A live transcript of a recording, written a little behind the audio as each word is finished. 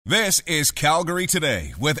This is Calgary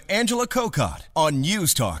Today with Angela Kokott on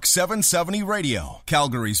News Talk 770 Radio,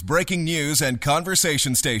 Calgary's breaking news and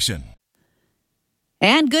conversation station.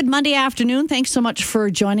 And good Monday afternoon. Thanks so much for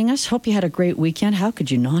joining us. Hope you had a great weekend. How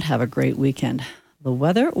could you not have a great weekend? The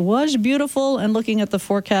weather was beautiful, and looking at the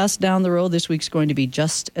forecast down the road, this week's going to be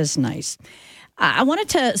just as nice. I wanted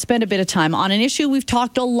to spend a bit of time on an issue we've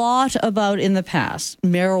talked a lot about in the past,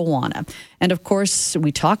 marijuana. And of course,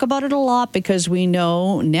 we talk about it a lot because we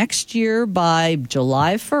know next year by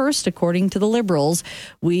July 1st, according to the Liberals,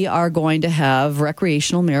 we are going to have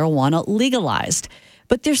recreational marijuana legalized.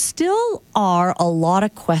 But there still are a lot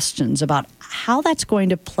of questions about how that's going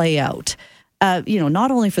to play out. Not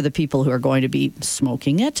only for the people who are going to be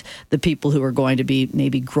smoking it, the people who are going to be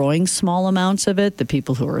maybe growing small amounts of it, the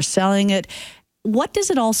people who are selling it. What does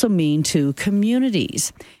it also mean to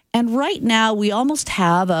communities? And right now, we almost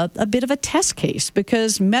have a bit of a test case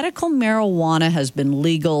because medical marijuana has been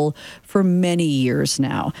legal for many years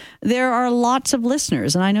now. There are lots of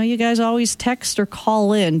listeners, and I know you guys always text or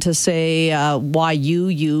call in to say why you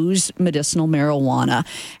use medicinal marijuana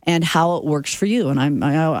and how it works for you. And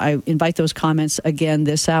I invite those comments again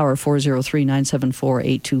this hour,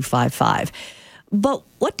 403-974-8255. But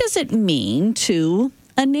what does it mean to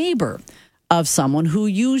a neighbor of someone who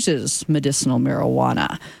uses medicinal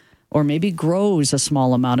marijuana or maybe grows a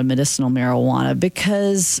small amount of medicinal marijuana?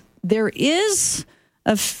 Because there is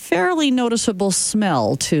a fairly noticeable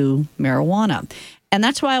smell to marijuana. And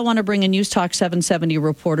that's why I want to bring in News Talk 770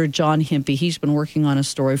 reporter John Himpey. He's been working on a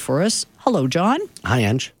story for us. Hello, John. Hi,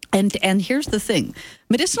 Ange. And here's the thing.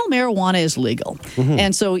 Medicinal marijuana is legal. Mm-hmm.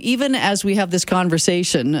 And so even as we have this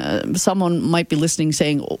conversation, someone might be listening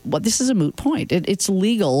saying, well, this is a moot point. It's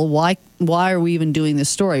legal. Why are we even doing this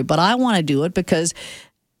story? But I want to do it because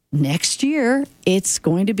next year, it's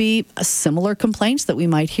going to be similar complaints that we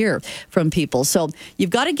might hear from people. So you've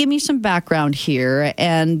got to give me some background here.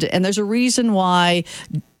 And there's a reason why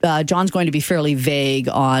John's going to be fairly vague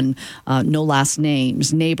on no last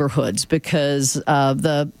names, neighborhoods, because of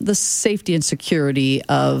the safety and security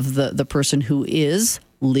of the person who is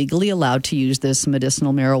legally allowed to use this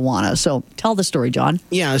medicinal marijuana. So tell the story, John.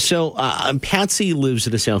 Yeah, so Patsy lives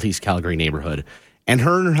in a southeast Calgary neighborhood, and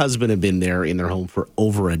her and her husband have been there in their home for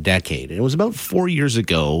over a decade. And it was about 4 years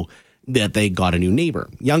ago that they got a new neighbor,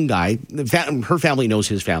 young guy. Her family knows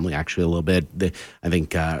his family actually a little bit. I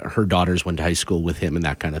think her daughters went to high school with him and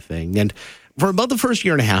that kind of thing. And for about the first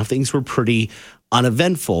year and a half, things were pretty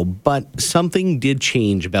uneventful, but something did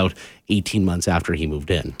change about 18 months after he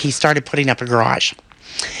moved in. He started putting up a garage,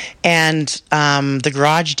 and the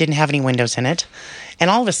garage didn't have any windows in it. And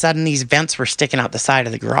all of a sudden, these vents were sticking out the side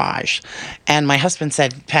of the garage. And my husband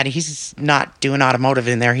said, Patty, he's not doing automotive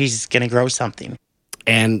in there. He's going to grow something.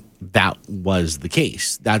 And that was the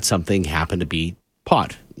case. That something happened to be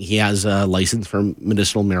pot. He has a license for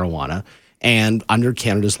medicinal marijuana. And under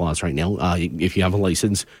Canada's laws right now, if you have a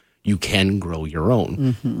license, you can grow your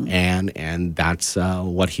own. Mm-hmm. And that's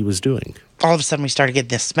what he was doing. All of a sudden, we started getting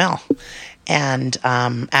this smell. And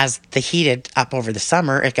as the heated up over the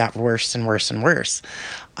summer, it got worse and worse and worse.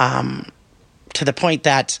 To the point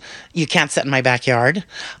that you can't sit in my backyard.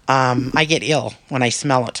 I get ill when I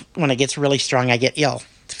smell it. When it gets really strong, I get ill,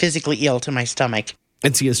 physically ill to my stomach.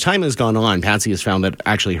 And see, as time has gone on, Patsy has found that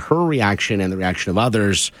actually her reaction and the reaction of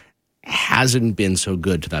others hasn't been so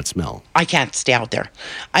good to that smell. I can't stay out there.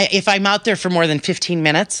 If I'm out there for more than 15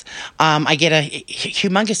 minutes, I get a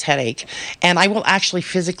humongous headache, and I will actually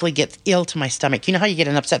physically get ill to my stomach. You know how you get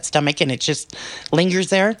an upset stomach and it just lingers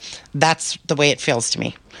there? That's the way it feels to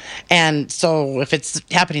me. And so if it's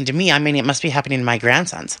happening to me, I mean, it must be happening to my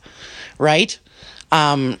grandsons, right?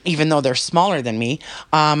 Even though they're smaller than me.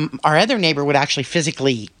 Our other neighbor would actually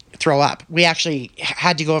physically throw up. We actually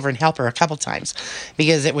had to go over and help her a couple times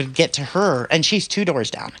because it would get to her, and she's 2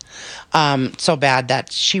 doors down, so bad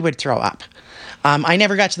that she would throw up. I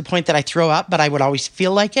never got to the point that I throw up, but I would always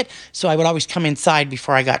feel like it, so I would always come inside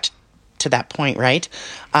before I got to that point, right?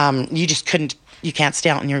 You can't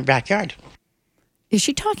stay out in your backyard. Is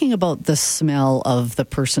she talking about the smell of the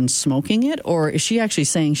person smoking it, or is she actually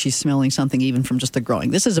saying she's smelling something even from just the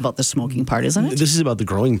growing? This is about the smoking part, isn't it? This is about the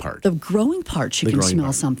growing part. The growing part, she can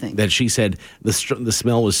smell something. That she said the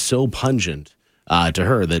smell was so pungent to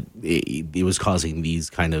her that it was causing these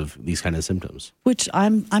kind of symptoms. Which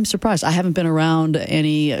I'm surprised. I haven't been around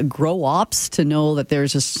any grow ops to know that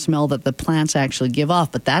there's a smell that the plants actually give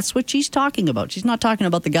off. But that's what she's talking about. She's not talking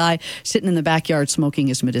about the guy sitting in the backyard smoking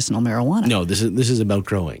his medicinal marijuana. No, this is about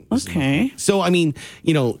growing. Okay. So I mean,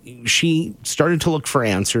 she started to look for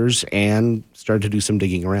answers and started to do some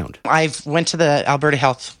digging around. I went to the Alberta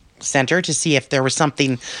Health center to see if there was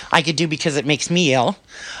something I could do because it makes me ill.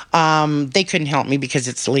 They couldn't help me because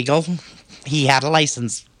it's legal. He had a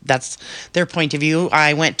license. That's their point of view.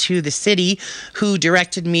 I went to the city, who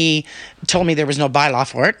directed me, told me there was no bylaw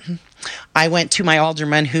for it. I went to my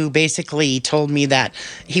alderman, who basically told me that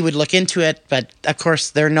he would look into it, but of course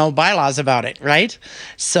there are no bylaws about it, right?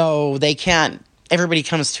 So they can't, everybody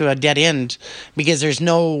comes to a dead end because there's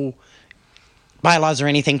no bylaws or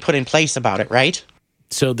anything put in place about it, right?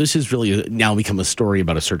 So this has really now become a story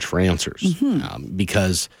about a search for answers,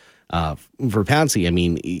 because for Patsy, I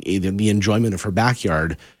mean, the enjoyment of her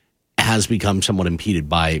backyard has become somewhat impeded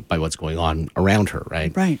by what's going on around her,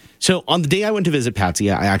 right? Right. So on the day I went to visit Patsy,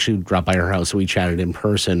 I actually dropped by her house and we chatted in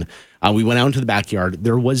person. We went out into the backyard.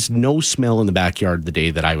 There was no smell in the backyard the day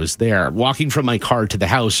that I was there. Walking from my car to the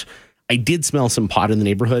house, I did smell some pot in the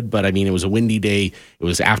neighborhood, but I mean, it was a windy day. It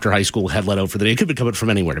was after high school, had let out for the day. It could be coming from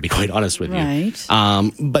anywhere, to be quite honest with you.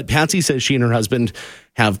 But Patsy says she and her husband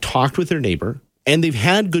have talked with their neighbor and they've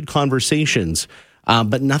had good conversations.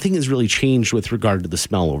 But nothing has really changed with regard to the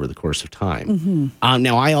smell over the course of time.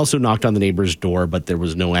 Now, I also knocked on the neighbor's door, but there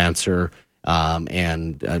was no answer. So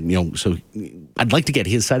I'd like to get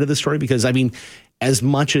his side of the story because, I mean, as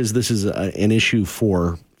much as this is an issue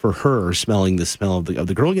for her, smelling the smell of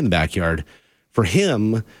the growing in the backyard, for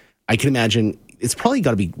him, I can imagine it's probably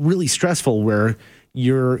got to be really stressful where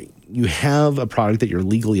you have a product that you're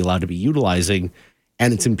legally allowed to be utilizing,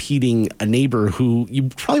 and it's impeding a neighbor who you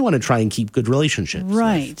probably want to try and keep good relationships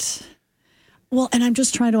Right. with. Well, and I'm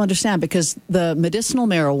just trying to understand because the medicinal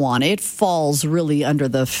marijuana, it falls really under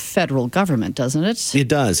the federal government, doesn't it? It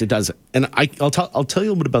does. And I'll tell you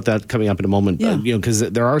a little bit about that coming up in a moment. Yeah. Because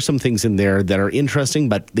there are some things in there that are interesting,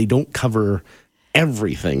 but they don't cover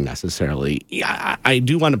everything necessarily. Yeah, I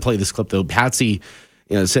do want to play this clip though. Patsy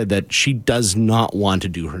said that she does not want to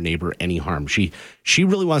do her neighbor any harm. She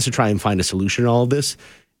really wants to try and find a solution to all of this.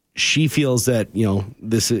 She feels that,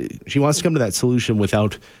 she wants to come to that solution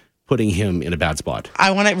without putting him in a bad spot.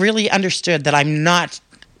 I want it really understood that I'm not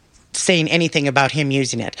saying anything about him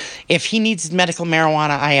using it. If he needs medical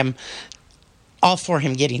marijuana, I am all for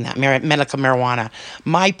him getting that medical marijuana.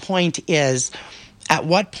 My point is, at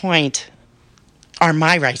what point are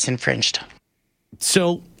my rights infringed?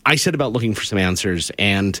 So I said about looking for some answers,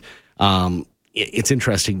 and it's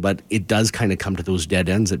interesting, but it does kind of come to those dead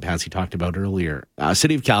ends that Patsy talked about earlier.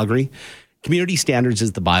 City of Calgary, community standards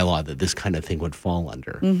is the bylaw that this kind of thing would fall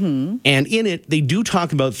under. And in it, they do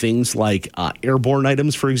talk about things like airborne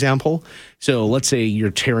items, for example. So let's say you're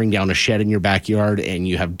tearing down a shed in your backyard and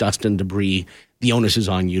you have dust and debris. The onus is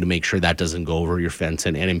on you to make sure that doesn't go over your fence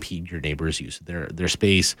and impede your neighbor's use of their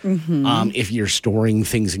space. If you're storing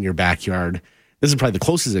things in your backyard, this is probably the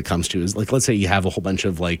closest it comes to is like, let's say you have a whole bunch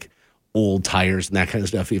of like old tires and that kind of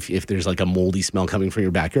stuff. If there's like a moldy smell coming from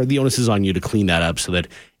your backyard, the onus is on you to clean that up so that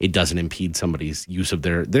it doesn't impede somebody's use of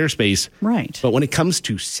their space. Right. But when it comes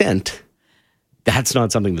to scent, that's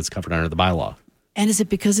not something that's covered under the bylaw. And is it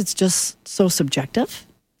because it's just so subjective?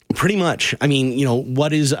 Pretty much. I mean,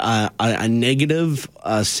 what is a negative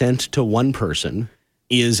scent to one person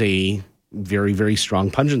is a very, very strong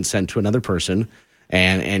pungent scent to another person.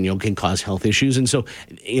 And can cause health issues. And so,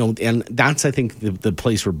 and that's, I think, the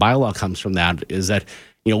place where bylaw comes from that is that,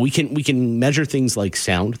 we can measure things like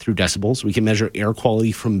sound through decibels. We can measure air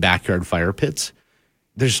quality from backyard fire pits.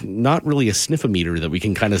 There's not really a sniffometer that we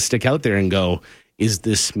can kind of stick out there and go, is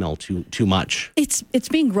this smell too much? It's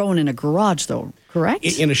being grown in a garage, though, correct?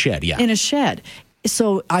 In a shed, yeah. In a shed.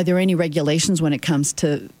 So are there any regulations when it comes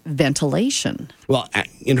to ventilation? Well,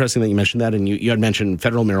 interesting that you mentioned that. And you had mentioned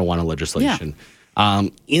federal marijuana legislation. Yeah.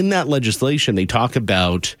 In that legislation, they talk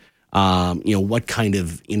about, what kind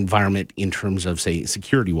of environment in terms of, say,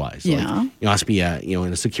 security-wise. Yeah. Like, it has to be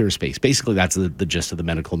in a secure space. Basically, that's the gist of the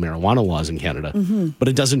medical marijuana laws in Canada. But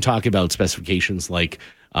it doesn't talk about specifications like,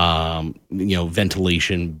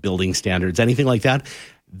 ventilation, building standards, anything like that.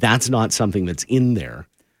 That's not something that's in there.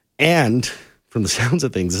 And from the sounds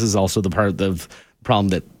of things, this is also the part of the problem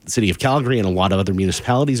that the City of Calgary and a lot of other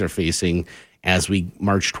municipalities are facing as we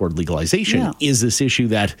march toward legalization, is this issue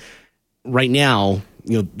that right now,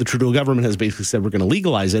 the Trudeau government has basically said we're going to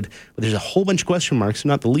legalize it, but there's a whole bunch of question marks,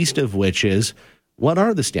 not the least of which is, what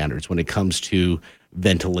are the standards when it comes to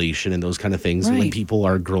ventilation and those kind of things when people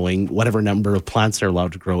are growing whatever number of plants they're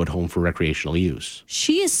allowed to grow at home for recreational use?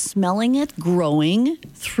 She is smelling it growing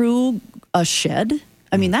through a shed.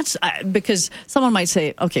 I mean, that's because someone might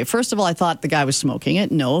say, okay, first of all, I thought the guy was smoking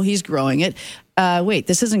it. No, he's growing it. Wait,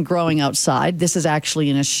 this isn't growing outside. This is actually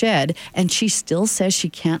in a shed. And she still says she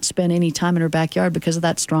can't spend any time in her backyard because of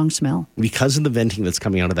that strong smell. Because of the venting that's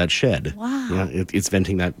coming out of that shed. Wow. Yeah, it's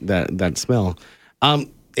venting that smell.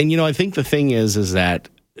 I think the thing is that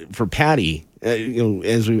for Patty,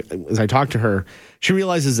 as I talk to her, she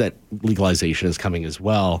realizes that legalization is coming as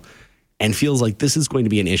well, and feels like this is going to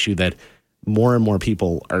be an issue that more and more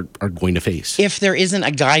people are going to face. If there isn't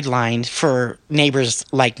a guideline for neighbors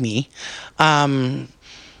like me, what's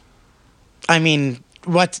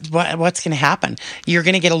going to happen? You're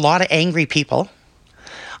going to get a lot of angry people.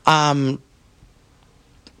 I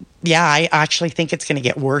actually think it's going to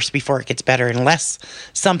get worse before it gets better, unless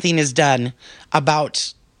something is done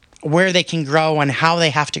about where they can grow and how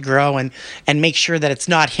they have to grow, and make sure that it's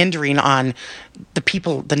not hindering on the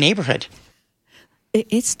people, the neighborhood.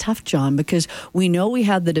 It's tough, John, because we know we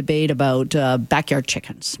had the debate about backyard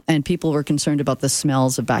chickens, and people were concerned about the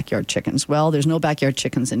smells of backyard chickens. Well, there's no backyard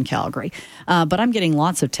chickens in Calgary, but I'm getting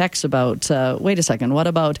lots of texts about, wait a second, what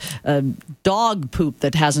about dog poop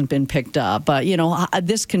that hasn't been picked up?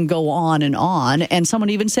 This can go on, and someone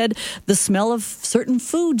even said the smell of certain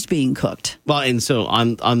foods being cooked. Well, and so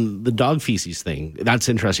on the dog feces thing, that's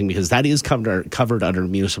interesting because that is covered under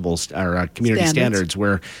municipal or community standards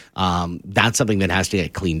where that's something that has to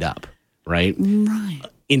get cleaned up, right? Right.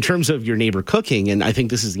 In terms of your neighbor cooking, and I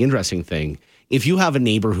think this is the interesting thing, if you have a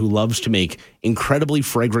neighbor who loves to make incredibly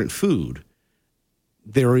fragrant food,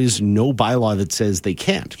 there is no bylaw that says they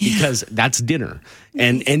can't, because that's dinner.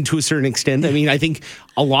 And to a certain extent, I think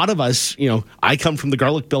a lot of us, I come from the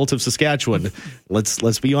garlic belt of Saskatchewan.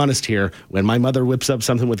 Let's be honest here. When my mother whips up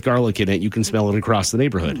something with garlic in it, you can smell it across the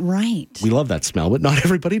neighborhood. Right. We love that smell, but not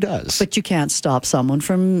everybody does. But you can't stop someone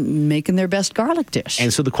from making their best garlic dish.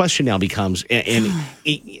 And so the question now becomes, and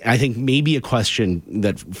I think maybe a question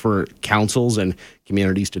that for councils and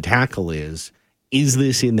communities to tackle is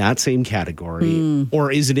this in that same category,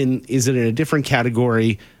 or is it in a different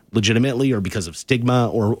category legitimately, or because of stigma,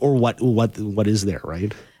 or what is there,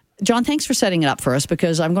 right? John, thanks for setting it up for us,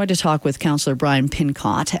 because I'm going to talk with Councillor Brian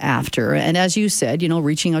Pincott after. And as you said,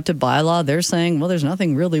 reaching out to bylaw, they're saying, well, there's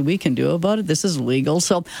nothing really we can do about it. This is legal.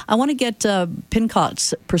 So I want to get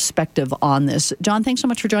Pincott's perspective on this. John, thanks so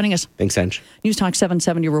much for joining us. Thanks, Ange. News Talk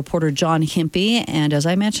 770 reporter John Himpy. And as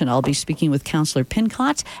I mentioned, I'll be speaking with Councillor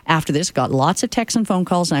Pincott after this. Got lots of texts and phone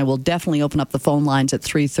calls, and I will definitely open up the phone lines at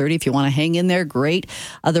 3:30. If you want to hang in there, great.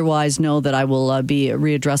 Otherwise, know that I will be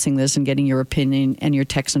readdressing this and getting your opinion and your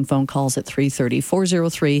texts and phone calls at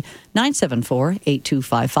 3:30,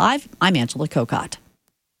 403-974-8255. I'm Angela Kokott.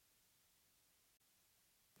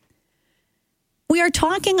 We are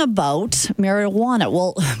talking about marijuana.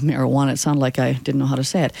 Well, marijuana, it sounded like I didn't know how to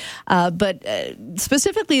say it. But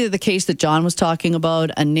specifically the case that John was talking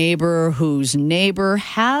about, a neighbor whose neighbor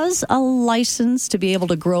has a license to be able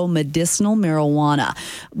to grow medicinal marijuana.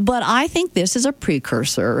 But I think this is a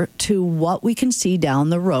precursor to what we can see down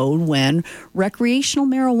the road when recreational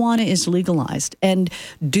marijuana is legalized. And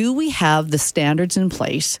do we have the standards in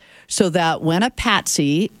place so that when a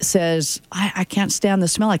patsy says, I can't stand the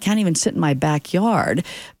smell, I can't even sit in my backyard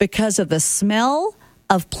because of the smell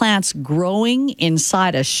of plants growing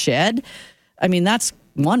inside a shed? That's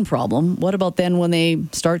one problem. What about then when they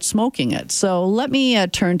start smoking it? So let me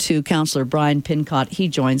turn to Councillor Brian Pincott. He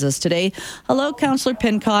joins us today. Hello, Councillor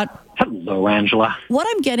Pincott. Hello, Angela. What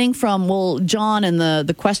I'm getting from, John and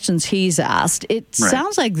the questions he's asked, it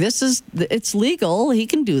sounds like it's legal. He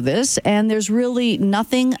can do this, and there's really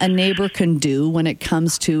nothing a neighbor can do when it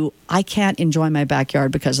comes to, I can't enjoy my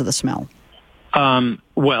backyard because of the smell.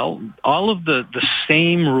 Well, all of the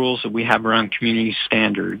same rules that we have around community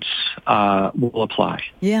standards will apply.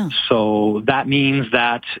 Yeah. So that means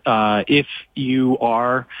that if you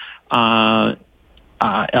are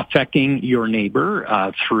affecting your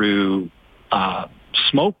neighbor through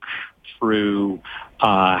smoke, through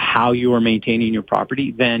how you are maintaining your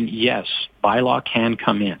property, then yes, bylaw can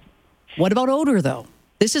come in. What about odor, though?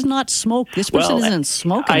 This is not smoke. This person isn't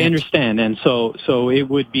smoking. I understand, and so it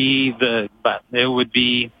would be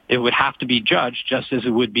it would have to be judged just as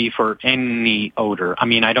it would be for any odor.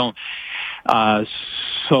 I don't.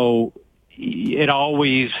 So it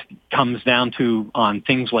always comes down to, on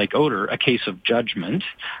things like odor, a case of judgment.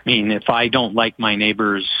 If I don't like my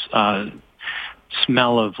neighbor's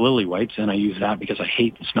smell of lily whites, and I use that because I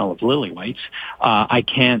hate the smell of lily whites, I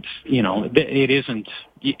can't, it isn't,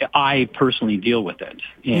 I personally deal with it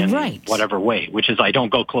in whatever way, which is I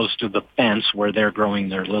don't go close to the fence where they're growing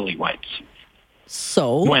their lily whites.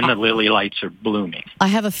 So when the lily lights are blooming. I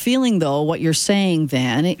have a feeling, though, what you're saying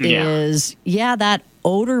then is, that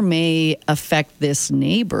odor may affect this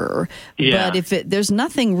neighbor, but if there's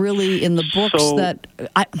nothing really in the books that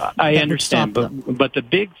I understand, but the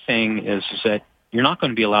big thing is that you're not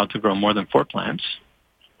going to be allowed to grow more than 4 plants,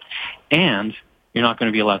 and you're not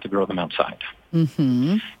going to be allowed to grow them outside.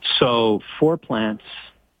 Mm-hmm. So 4 plants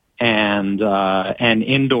and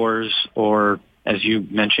indoors, or as you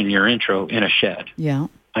mentioned in your intro, in a shed. Yeah.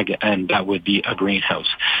 And that would be a greenhouse.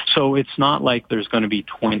 So it's not like there's going to be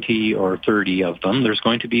 20 or 30 of them. There's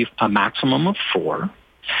going to be a maximum of 4,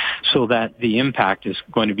 so that the impact is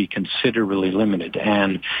going to be considerably limited.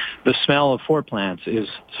 And the smell of 4 plants is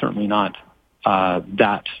certainly not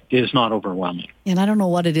that is not overwhelming. And I don't know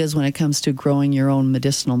what it is when it comes to growing your own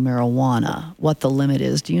medicinal marijuana, what the limit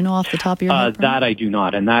is. Do you know off the top of your head? That I do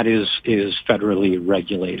not, and that is federally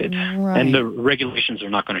regulated. Right. And the regulations are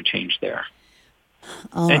not going to change there.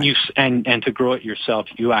 And And to grow it yourself,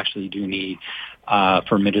 you actually do need,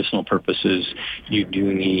 for medicinal purposes, you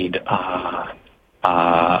do need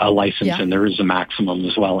a license, and there is a maximum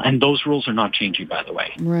as well. And those rules are not changing, by the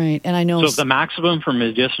way. Right, and I know. So if the maximum for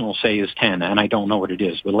medicinal, say, is 10, and I don't know what it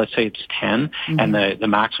is, but let's say it's 10, and the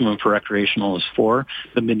maximum for recreational is 4,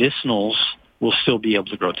 the medicinals will still be able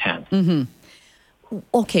to grow 10. Mm-hmm.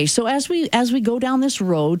 Okay, so as we go down this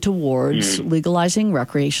road towards legalizing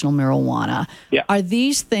recreational marijuana, are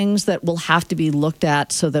these things that will have to be looked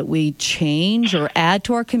at so that we change or add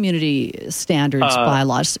to our community standards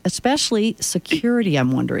bylaws, especially security,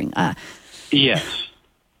 I'm wondering?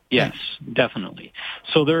 Yes, definitely.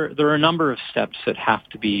 So there are a number of steps that have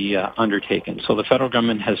to be undertaken. So the federal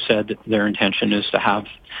government has said their intention is to have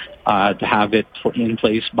it in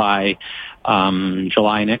place by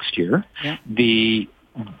July next year. Yeah.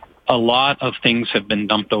 A lot of things have been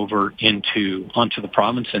dumped over onto the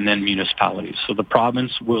province and then municipalities. So the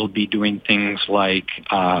province will be doing things like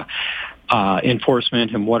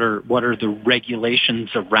enforcement and what are the regulations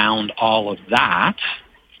around all of that.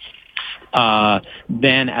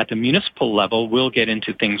 Then at the municipal level, we'll get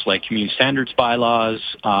into things like community standards bylaws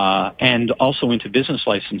and also into business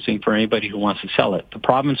licensing for anybody who wants to sell it. The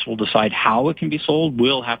province will decide how it can be sold.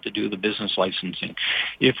 We'll have to do the business licensing.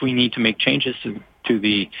 If we need to make changes to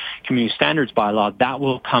the community standards bylaw, that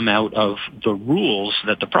will come out of the rules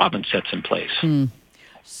that the province sets in place.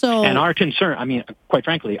 So, and our concern, quite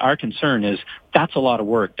frankly, is that's a lot of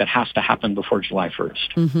work that has to happen before July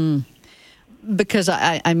 1st. Mm-hmm. Because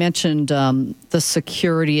I mentioned the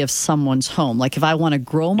security of someone's home. Like if I want to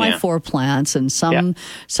grow my 4 plants and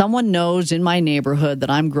someone knows in my neighborhood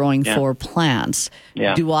that I'm growing 4 plants,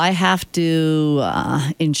 do I have to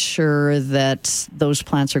ensure that those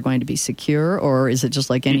plants are going to be secure, or is it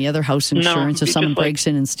just like any other house insurance if someone breaks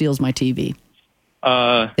in and steals my TV?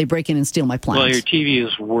 They break in and steal my plants. Well, your TV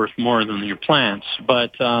is worth more than your plants,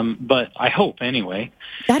 but I hope anyway.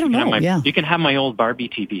 I don't know. You can have my old Barbie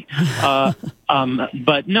TV,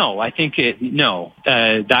 but no, I think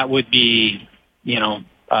that would be there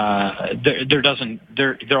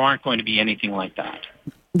aren't going to be anything like that.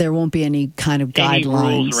 There won't be any kind of guidelines, any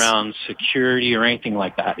rules around security or anything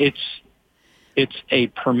like that. It's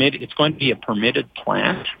going to be a permitted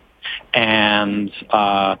plant. And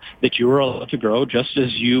that you are allowed to grow just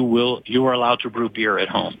as you are allowed to brew beer at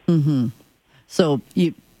home. Mm-hmm. So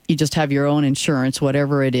you just have your own insurance,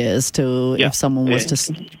 whatever it is, if someone was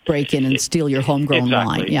to break in and steal your homegrown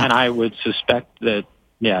wine. Yeah. And I would suspect that,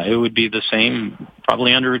 it would be the same,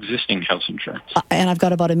 probably under existing house insurance. And I've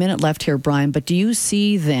got about a minute left here, Brian, but do you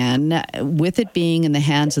see then, with it being in the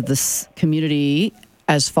hands of this community,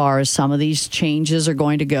 as far as some of these changes are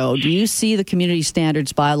going to go, do you see the community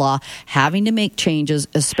standards bylaw having to make changes,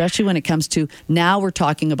 especially when it comes to, now we're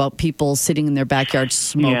talking about people sitting in their backyard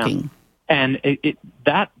smoking? Yeah. And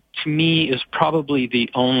that, to me, is probably the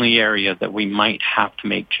only area that we might have to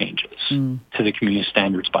make changes to the community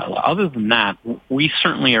standards bylaw. Other than that, we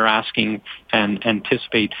certainly are asking and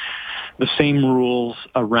anticipate the same rules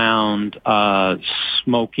around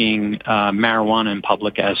smoking marijuana in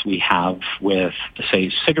public as we have with,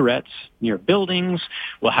 say, cigarettes near buildings.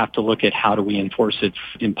 We'll have to look at how do we enforce it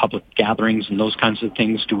in public gatherings and those kinds of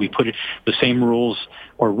things. Do we put the same rules,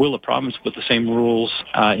 or will the province put the same rules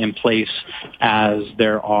in place as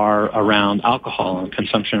there are around alcohol and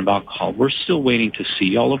consumption of alcohol? We're still waiting to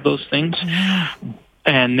see all of those things.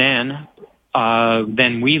 And then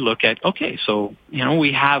we look at, okay, so,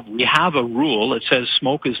 we have a rule that says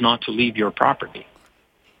smoke is not to leave your property.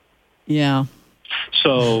 Yeah.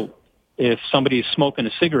 So if somebody's smoking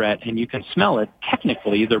a cigarette and you can smell it,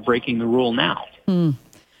 technically they're breaking the rule now.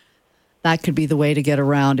 That could be the way to get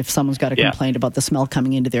around if someone's got a complaint about the smell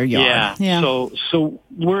coming into their yard. Yeah. So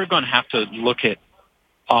we're going to have to look at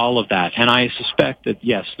all of that. And I suspect that,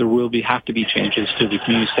 yes, there will have to be changes to the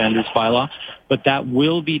community standards bylaw, but that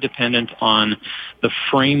will be dependent on the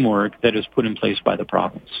framework that is put in place by the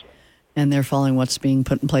province. And they're following what's being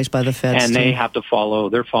put in place by the feds. And they have to follow.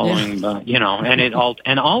 They're following,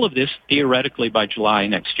 and all of this theoretically by July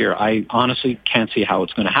next year. I honestly can't see how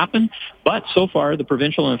it's going to happen. But so far, the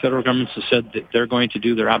provincial and federal governments have said that they're going to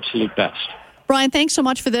do their absolute best. Brian, thanks so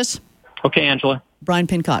much for this. Okay, Angela. Brian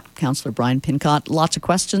Pincott, Councillor Brian Pincott. Lots of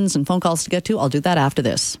questions and phone calls to get to. I'll do that after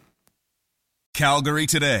this. Calgary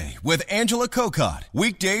Today with Angela Kokott.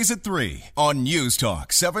 Weekdays at 3 on News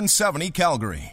Talk 770 Calgary.